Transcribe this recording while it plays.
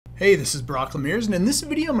Hey, this is Brock Lemire's, and in this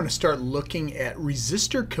video I'm going to start looking at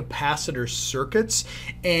resistor capacitor circuits,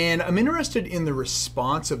 and I'm interested in the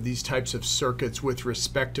response of these types of circuits with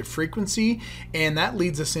respect to frequency, and that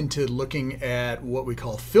leads us into looking at what we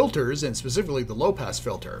call filters, and specifically the low-pass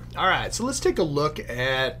filter. Alright, so let's take a look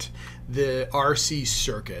at the RC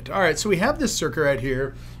circuit. Alright, so we have this circuit right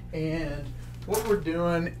here, and what we're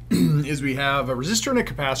doing is we have a resistor and a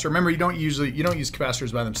capacitor. Remember, you don't use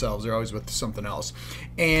capacitors by themselves. They're always with something else.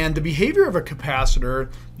 And the behavior of a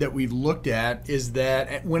capacitor that we've looked at is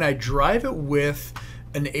that when I drive it with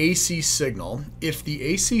an AC signal, if the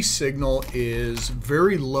AC signal is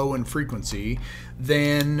very low in frequency,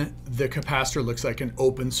 then the capacitor looks like an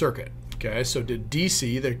open circuit. Okay, so to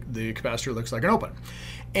DC, the capacitor looks like an open.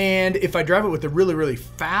 And if I drive it with a really, really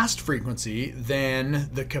fast frequency, then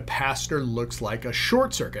the capacitor looks like a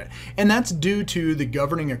short circuit. And that's due to the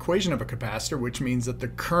governing equation of a capacitor, which means that the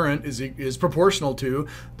current is proportional to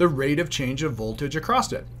the rate of change of voltage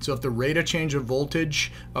across it. So if the rate of change of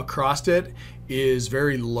voltage across it is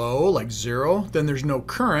very low, like 0, then there's no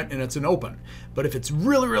current and it's an open. But if it's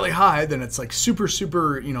really, really high, then it's like super,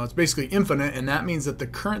 it's basically infinite, and that means that the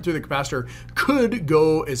current through the capacitor could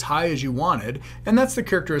go as high as you wanted, and that's the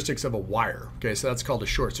characteristics of a wire. Okay, so that's called a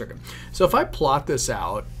short circuit. So if I plot this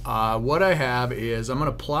out, what I have is I'm going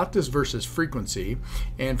to plot this versus frequency,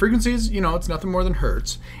 and frequency is, it's nothing more than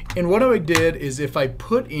hertz. And what I did is if I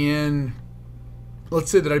put in, let's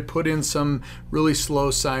say that I put in some really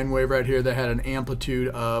slow sine wave right here that had an amplitude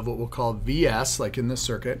of what we'll call Vs, like in this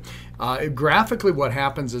circuit. Graphically what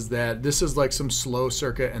happens is that this is like some slow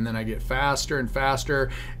circuit, and then I get faster and faster,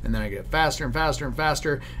 and then I get faster and faster and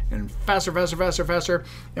faster, and faster, faster, faster, faster.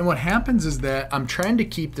 And what happens is that I'm trying to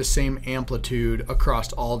keep the same amplitude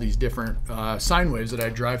across all these different sine waves that I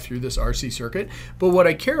drive through this RC circuit. But what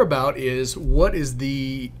I care about is what is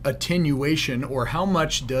the attenuation, or how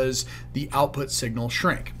much does the output signal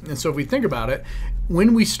shrink. And so if we think about it,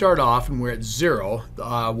 when we start off and we're at 0,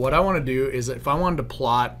 what I want to do is, if I wanted to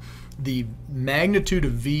plot the magnitude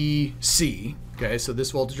of VC, okay, so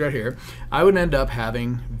this voltage right here, I would end up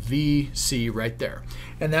having VC right there.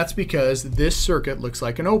 And that's because this circuit looks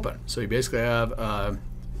like an open. So you basically have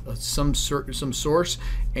some source,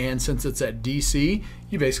 and since it's at DC,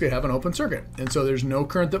 you basically have an open circuit. And so there's no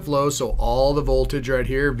current that flows, so all the voltage right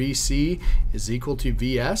here, VC, is equal to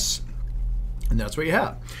Vs. And that's what you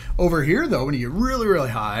have. Over here, though, when you get really,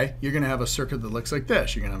 really high, you're going to have a circuit that looks like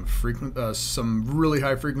this. You're going to have some really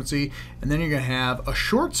high frequency, and then you're going to have a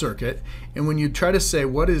short circuit. And when you try to say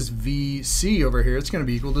what is VC over here, it's going to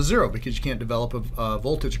be equal to 0 because you can't develop a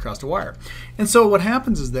voltage across the wire. And so what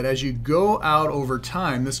happens is that as you go out over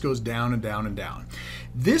time, this goes down and down and down.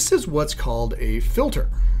 This is what's called a filter.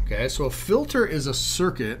 Okay, so a filter is a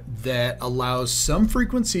circuit that allows some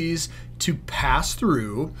frequencies to pass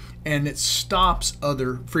through, and it stops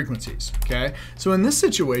other frequencies. Okay, so in this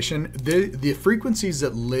situation, the frequencies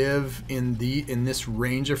that live in this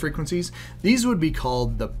range of frequencies, these would be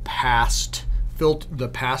called the past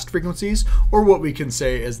frequencies, or what we can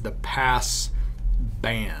say is the pass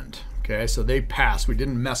band. Okay, so they pass. We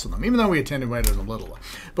didn't mess with them, even though we attenuated them a little.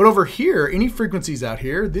 But over here, any frequencies out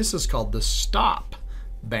here, this is called the stop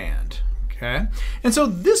band. Okay, and so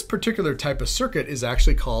this particular type of circuit is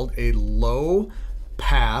actually called a low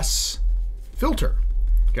pass filter.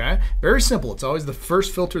 Okay, very simple. It's always the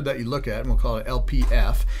first filter that you look at, and we'll call it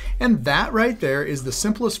LPF. And that right there is the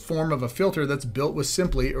simplest form of a filter that's built with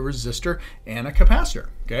simply a resistor and a capacitor.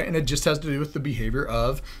 Okay, and it just has to do with the behavior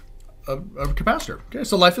of a capacitor. Okay,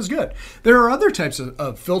 so life is good. There are other types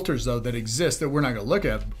of filters, though, that exist that we're not going to look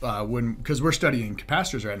at because we're studying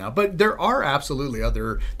capacitors right now, but there are absolutely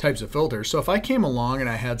other types of filters. So if I came along and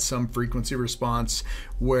I had some frequency response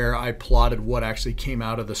where I plotted what actually came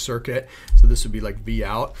out of the circuit, so this would be like V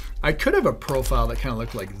out, I could have a profile that kind of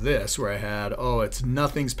looked like this, where I had,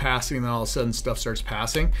 nothing's passing, and then all of a sudden stuff starts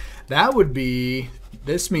passing. That would be,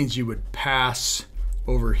 this means you would pass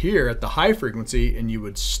over here at the high frequency, and you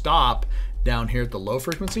would stop down here at the low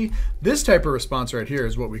frequency. This type of response right here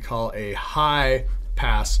is what we call a high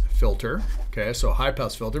pass filter. Okay, so a high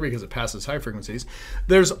pass filter because it passes high frequencies.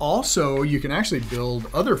 There's also, you can actually build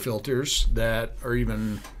other filters that are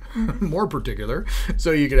even more particular.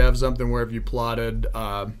 So you could have something where if you plotted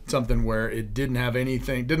something where it didn't have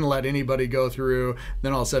anything, didn't let anybody go through,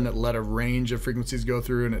 then all of a sudden it let a range of frequencies go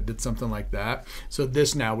through, and it did something like that. So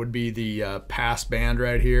this now would be the pass band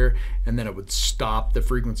right here, and then it would stop the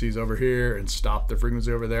frequencies over here and stop the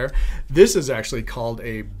frequency over there. This is actually called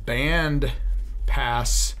a band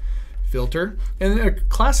pass filter. And a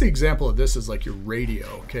classic example of this is like your radio.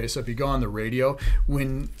 Okay, so if you go on the radio,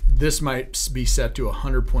 when this might be set to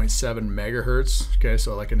 100.7 megahertz, okay,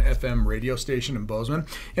 so like an FM radio station in Bozeman.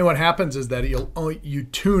 And what happens is that you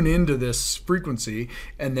tune into this frequency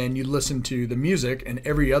and then you listen to the music, and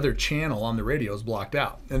every other channel on the radio is blocked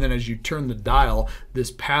out. And then as you turn the dial,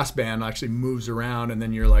 this passband actually moves around, and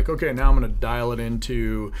then you're like, okay, now I'm going to dial it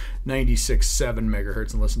into 96.7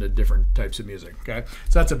 megahertz and listen to different types of music. Okay,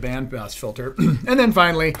 so that's a bandpass filter. And then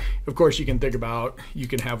finally, of course, you can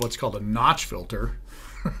have what's called a notch filter,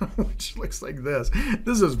 which looks like this.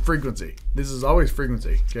 This is frequency. This is always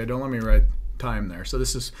frequency. Okay, don't let me write time there. So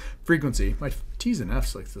this is frequency. My T's and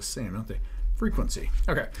F's like the same, don't they? Frequency.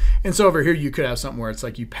 Okay, and so over here you could have something where it's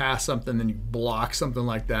like you pass something, then you block something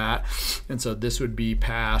like that. And so this would be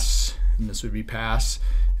pass, and this would be pass,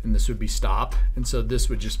 and this would be stop. And so this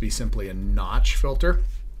would just be simply a notch filter.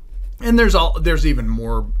 And there's even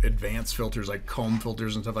more advanced filters like comb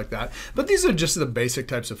filters and stuff like that. But these are just the basic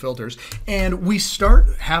types of filters. And we start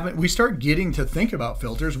getting to think about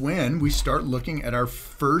filters when we start looking at our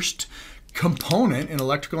first component in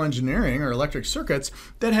electrical engineering or electric circuits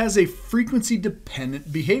that has a frequency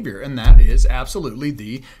dependent behavior, and that is absolutely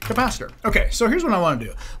the capacitor. Okay, so here's what I want to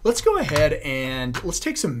do. Let's go ahead and let's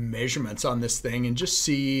take some measurements on this thing and just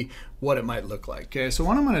see what it might look like. Okay, so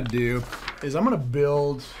what I'm going to do is I'm going to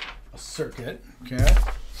build a circuit, okay,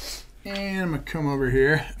 and I'm going to come over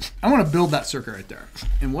here. I want to build that circuit right there.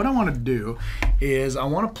 And what I want to do is I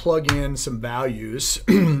want to plug in some values,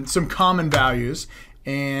 some common values.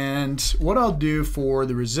 And what I'll do for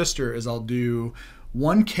the resistor is I'll do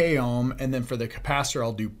 1 k ohm, and then for the capacitor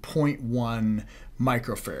I'll do 0.1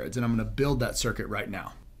 microfarads, and I'm going to build that circuit right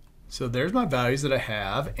now. So there's my values that I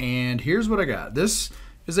have, and here's what I got. This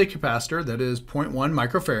is a capacitor that is 0.1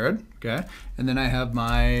 microfarad, okay? And then I have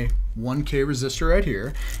my 1K resistor right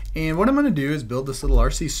here. And what I'm going to do is build this little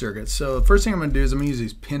RC circuit. So the first thing I'm going to do is I'm going to use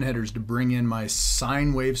these pin headers to bring in my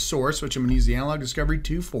sine wave source, which I'm going to use the Analog Discovery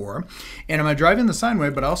 2 for. And I'm going to drive in the sine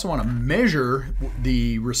wave, but I also want to measure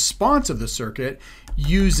the response of the circuit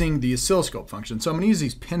using the oscilloscope function. So I'm going to use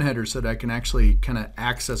these pin headers so that I can actually kind of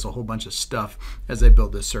access a whole bunch of stuff as I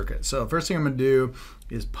build this circuit. So first thing I'm going to do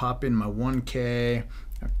is pop in my 1K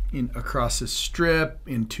across this strip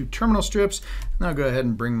in 2 terminal strips. And I'll go ahead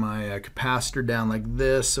and bring my capacitor down like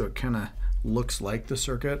this so it kind of looks like the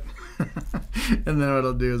circuit. And then what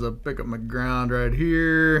I'll do is I'll pick up my ground right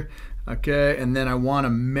here. Okay, and then I want to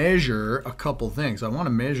measure a couple things. I want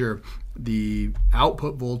to measure the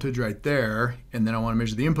output voltage right there, and then I want to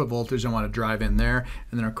measure the input voltage. I want to drive in there,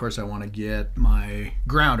 and then of course I want to get my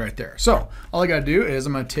ground right there. So all I got to do is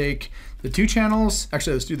I'm going to take the 2 channels.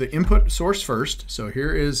 Actually, let's do the input source first. So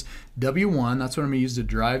here is W1. That's what I'm going to use to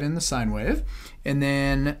drive in the sine wave. And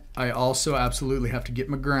then I also absolutely have to get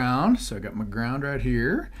my ground. So I got my ground right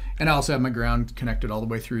here. And I also have my ground connected all the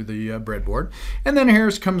way through the breadboard. And then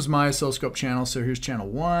here comes my oscilloscope channel. So here's channel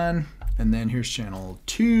 1. And then here's channel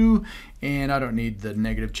 2. And I don't need the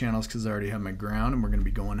negative channels because I already have my ground, and we're going to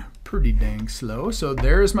be going pretty dang slow. So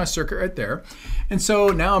there's my circuit right there. And so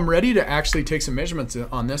now I'm ready to actually take some measurements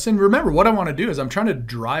on this. And remember, what I want to do is I'm trying to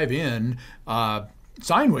drive in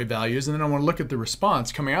sine wave values, and then I want to look at the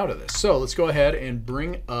response coming out of this. So let's go ahead and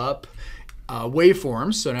bring up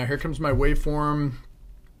waveforms. So now here comes my waveform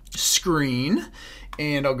screen,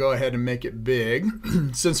 and I'll go ahead and make it big.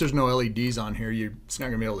 Since there's no LEDs on here, it's not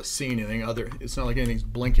going to be able to see anything it's not like anything's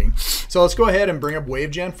blinking. So let's go ahead and bring up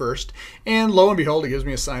WaveGen first, and lo and behold, it gives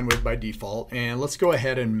me a sine wave by default. And let's go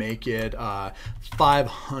ahead and make it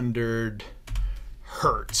 500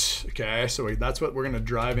 hertz. Okay, so that's what we're going to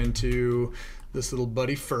drive into this little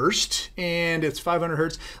buddy first, and it's 500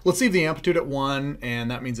 hertz. Let's leave the amplitude at 1, and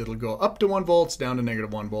that means it'll go up to 1 volts, down to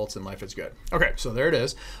 -1 volts, and life is good. Okay, so there it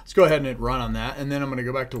is. Let's go ahead and hit run on that, and then I'm gonna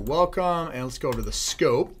go back to welcome, and let's go over to the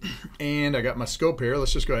scope, and I got my scope here.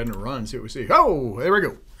 Let's just go ahead and run and see what we see. Oh, there we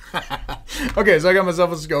go. Okay, so I got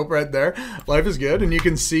myself a scope right there. Life is good, and you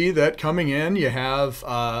can see that coming in you have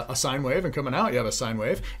a sine wave, and coming out you have a sine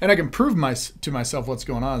wave. And I can prove to myself what's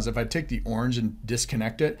going on is if I take the orange and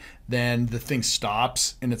disconnect it, then the thing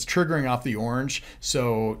stops and it's triggering off the orange,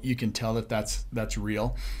 so you can tell that that's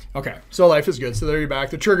real. Okay, so life is good. So there you're back.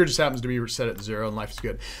 The trigger just happens to be set at 0, and life is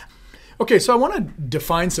good. Okay, so I want to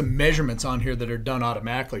define some measurements on here that are done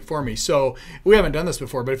automatically for me. So we haven't done this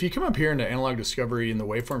before, but if you come up here into Analog Discovery in the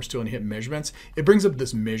Waveforms tool and hit measurements, it brings up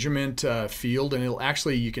this measurement field, and it'll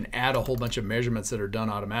actually, you can add a whole bunch of measurements that are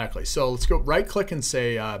done automatically. So let's go right click and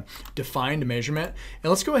say defined measurement,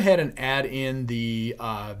 and let's go ahead and add in the,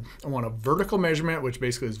 I want a vertical measurement, which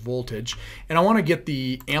basically is voltage, and I want to get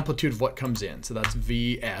the amplitude of what comes in. So that's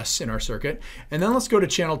Vs in our circuit. And then let's go to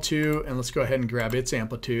channel 2 and let's go ahead and grab its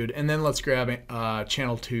amplitude, and then let's grab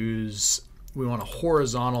channel 2's, we want a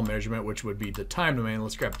horizontal measurement, which would be the time domain.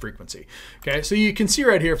 Let's grab frequency. Okay, so you can see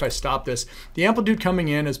right here, if I stop this, the amplitude coming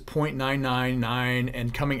in is 0.999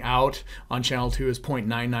 and coming out on channel 2 is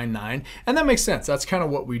 0.999. And that makes sense. That's kind of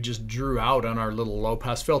what we just drew out on our little low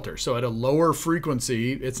pass filter. So at a lower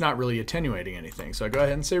frequency, it's not really attenuating anything. So I go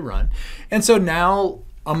ahead and say run. And so now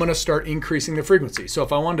I'm going to start increasing the frequency. So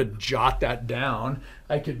if I wanted to jot that down,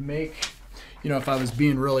 I could make, you know, if I was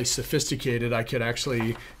being really sophisticated, I could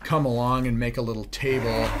actually come along and make a little table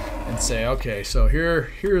and say, okay, so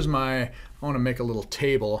here's my, I want to make a little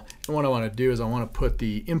table. And what I want to do is I want to put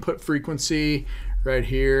the input frequency right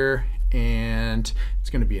here, and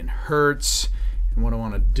it's going to be in hertz. And what I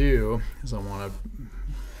want to do is I want to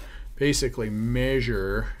basically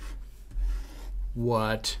measure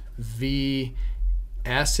what Vs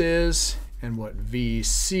is and what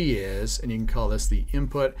Vc is, and you can call this the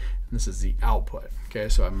input, and this is the output. Okay,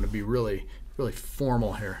 so I'm going to be really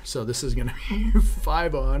formal here. So this is going to be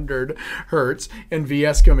 500 hertz, and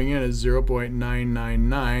Vs coming in is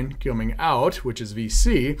 0.999, coming out, which is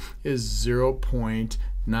Vc, is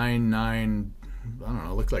 0.99. I don't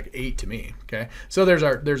know, it looked like 8 to me. Okay, so there's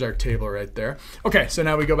our table right there. Okay, so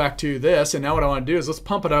now we go back to this, and now what I want to do is let's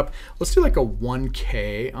pump it up. Let's do like a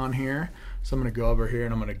 1K on here. So I'm going to go over here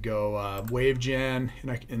and I'm going to go wave gen,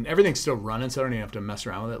 and everything's still running, so I don't even have to mess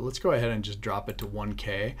around with it. Let's go ahead and just drop it to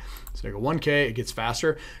 1K. So I go 1K, it gets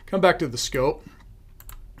faster. Come back to the scope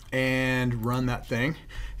and run that thing.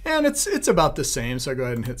 And it's about the same, so I go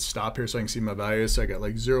ahead and hit stop here so I can see my values. So I got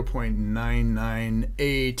like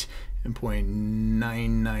 0.998 and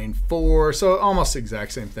 0.994, so almost the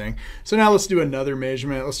exact same thing. So now let's do another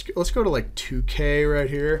measurement. Let's go to like 2K right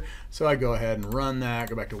here. So I go ahead and run that,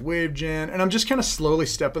 go back to wave gen, and I'm just kind of slowly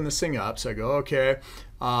stepping this thing up. So I go, okay,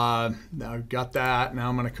 now I've got that. Now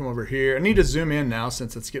I'm going to come over here. I need to zoom in now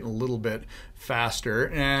since it's getting a little bit faster,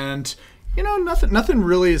 and you know, nothing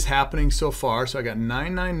really is happening so far. So I got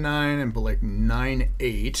 999 and like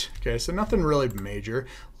 98. Okay, so nothing really major.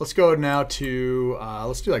 Let's go now to,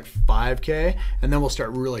 let's do like 5K, and then we'll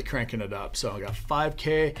start really cranking it up. So I got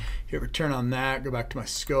 5K, hit return on that, go back to my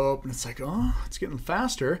scope, and it's like, oh, it's getting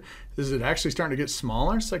faster. Is it actually starting to get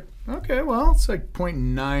smaller? It's like, okay, well, it's like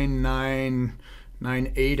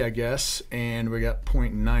 0.9998, I guess, and we got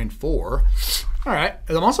 0.94. All right,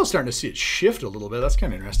 and I'm also starting to see it shift a little bit. That's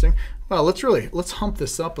kind of interesting. Well, let's hump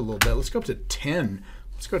this up a little bit. Let's go up to 10.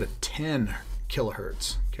 Let's go to 10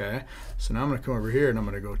 kilohertz. Okay, so now I'm going to come over here and I'm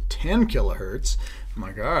going to go 10 kilohertz. I'm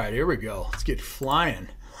like, all right, here we go. Let's get flying.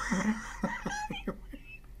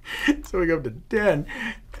 So we go up to 10,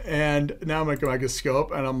 and now I'm going to come back to scope,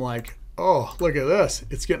 and I'm like, oh, look at this.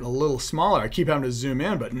 It's getting a little smaller. I keep having to zoom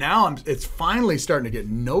in, but now it's finally starting to get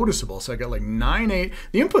noticeable. So I got like 9.8.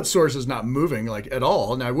 The input source is not moving like at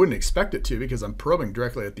all, and I wouldn't expect it to because I'm probing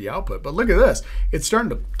directly at the output. But look at this. It's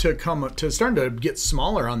starting to get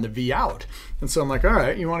smaller on the V out. And so I'm like, all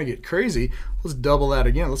right, you want to get crazy? Let's double that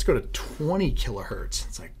again. Let's go to 20 kilohertz.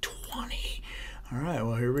 It's like 20. All right,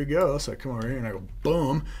 well, here we go. So I come over here and I go,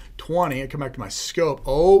 boom, 20. I come back to my scope.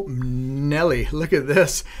 Oh, Nelly, look at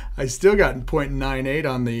this. I still got 0.98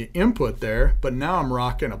 on the input there, but now I'm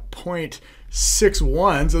rocking a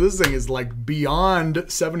 0.61. So this thing is like beyond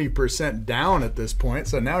 70% down at this point.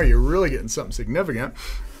 So now you're really getting something significant.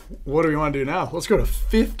 What do we want to do now? Let's go to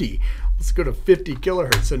 50. Let's go to 50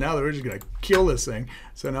 kilohertz. So now we're just going to kill this thing.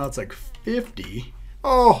 So now it's like 50.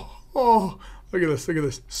 Oh, look at this. Look at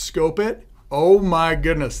this. Scope it. Oh my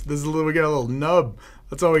goodness, this is we got a little nub.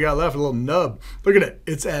 That's all we got left, a little nub. Look at it,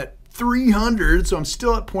 it's at 300, so I'm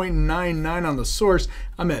still at 0.99 on the source.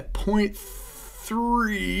 I'm at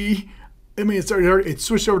 0.3. I mean, it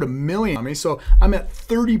switched over to million on me, so I'm at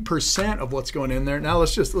 30% of what's going in there. Now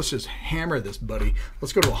let's just hammer this, buddy.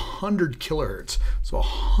 Let's go to 100 kilohertz. So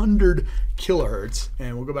 100 kilohertz,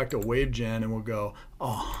 and we'll go back to wave gen, and we'll go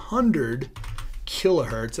 100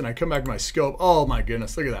 kilohertz, and I come back to my scope. Oh my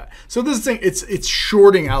goodness, look at that. So this thing, it's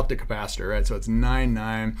shorting out the capacitor, right? So it's 9.9,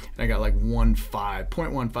 and I got like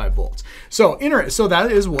 0.15 volts. So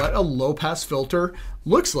that is what a low pass filter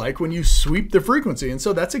looks like when you sweep the frequency. And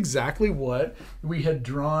so that's exactly what we had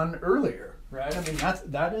drawn earlier, right? I mean,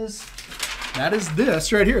 that is that is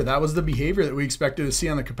this right here. That was the behavior that we expected to see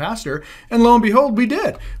on the capacitor. And lo and behold, we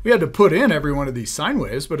did. We had to put in every one of these sine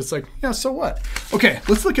waves, but it's like, yeah, so what? Okay,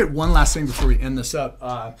 let's look at one last thing before we end this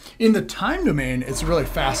up. In the time domain, it's really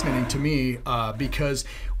fascinating to me because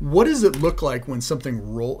what does it look like when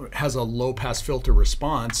something has a low pass filter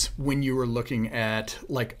response when you were looking at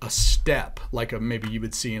like a step, like maybe you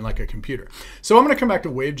would see in like a computer? So I'm going to come back to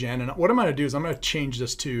WaveGen, and what I'm going to do is I'm going to change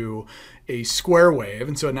this to a square wave.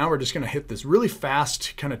 And so now we're just going to hit this really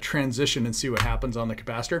fast kind of transition and see what happens on the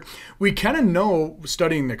capacitor. We kind of know,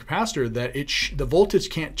 studying the capacitor, that the voltage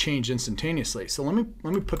can't change instantaneously. So let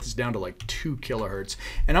me put this down to like 2 kilohertz.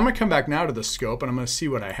 And I'm going to come back now to the scope, and I'm going to see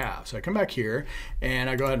what I have. So I come back here and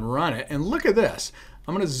I go ahead and run it, and look at this.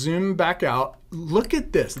 I'm going to zoom back out. Look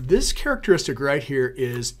at this. This characteristic right here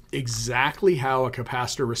is exactly how a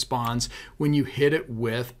capacitor responds when you hit it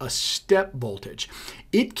with a step voltage.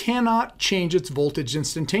 It cannot change its voltage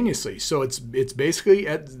instantaneously. So it's basically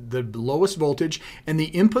at the lowest voltage, and the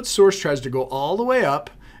input source tries to go all the way up,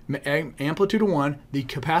 amplitude of 1. The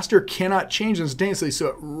capacitor cannot change instantaneously, so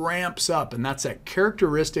it ramps up, and that's that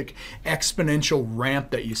characteristic exponential ramp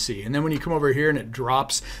that you see. And then when you come over here and it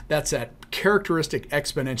drops, that's that characteristic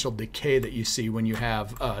exponential decay that you see when you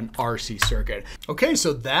have an RC circuit. Okay,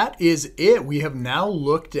 so that is it. We have now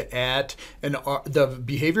looked at the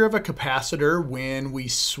behavior of a capacitor when we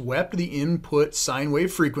swept the input sine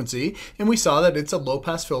wave frequency, and we saw that it's a low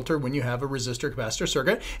pass filter when you have a resistor capacitor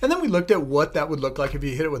circuit. And then we looked at what that would look like if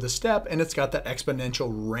you hit it with a step, and it's got that exponential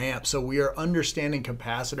ramp. So we are understanding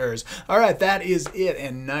capacitors. All right, that is it,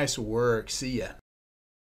 and nice work. See ya.